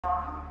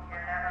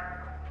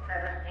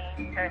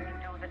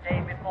1732 the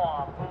day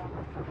before.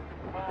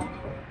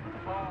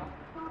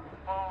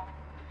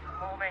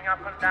 Moving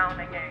up and down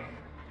again.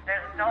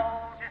 There's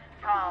no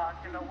discharge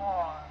in the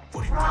war.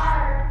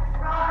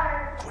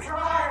 45.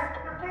 45.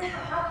 The thing is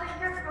something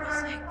different.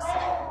 6,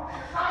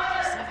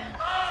 7.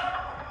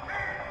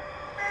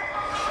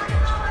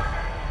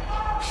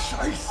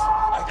 Scheiße! I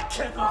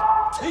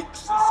cannot take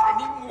this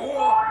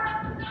anymore!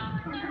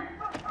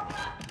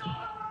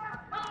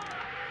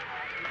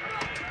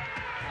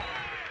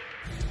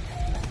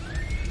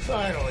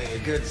 Finally, a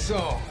good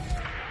song.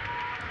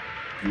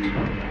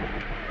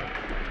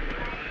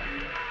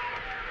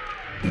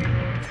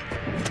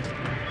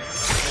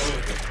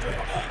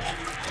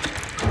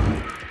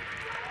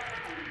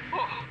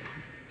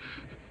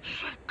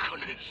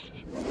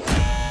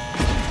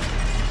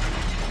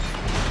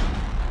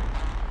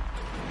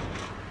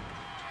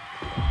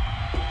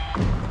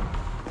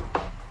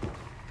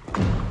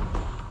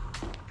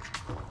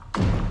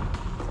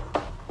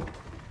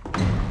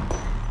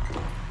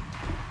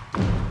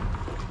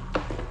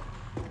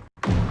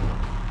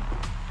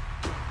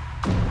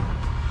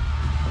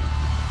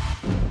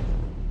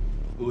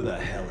 Who the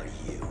hell are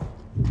you?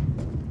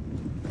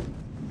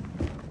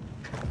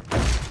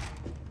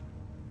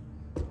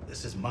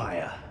 This is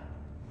Maya.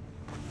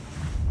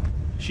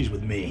 She's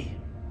with me.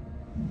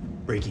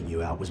 Breaking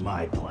you out was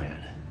my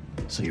plan,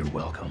 so you're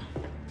welcome.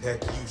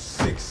 Heck, you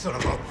sick son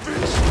of a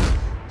bitch!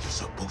 You're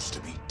supposed to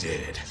be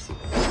dead.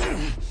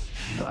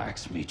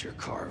 Relax, Major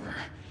Carver.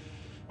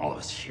 All of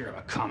us here have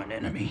a common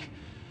enemy.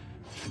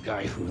 The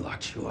guy who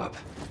locked you up.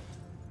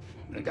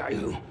 The guy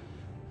who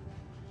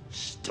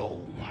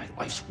stole my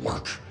life's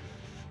work.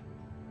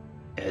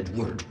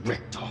 Edward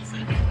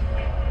Richtofen.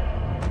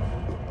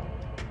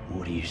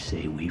 What do you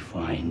say we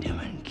find him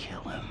and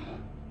kill him?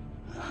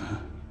 Huh?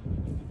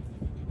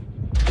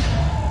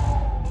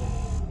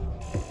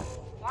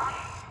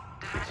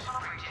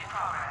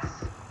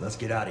 Let's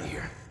get out of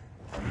here.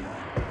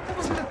 That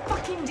wasn't a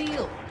fucking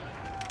deal.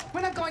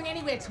 We're not going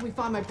anywhere till we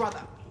find my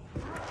brother.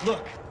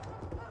 Look,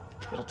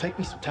 it'll take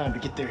me some time to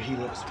get their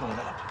helo spun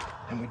up,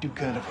 and we do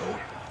kind of owe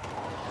it.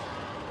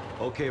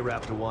 Okay,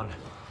 Raptor 1.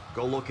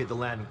 Go locate the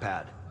landing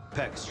pad.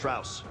 Peck,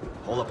 Strauss,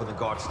 hold up in the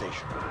guard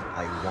station.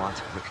 I want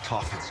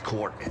Richtofen's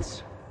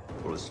coordinates.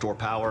 Go to the store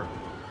power,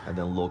 and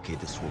then locate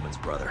this woman's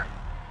brother.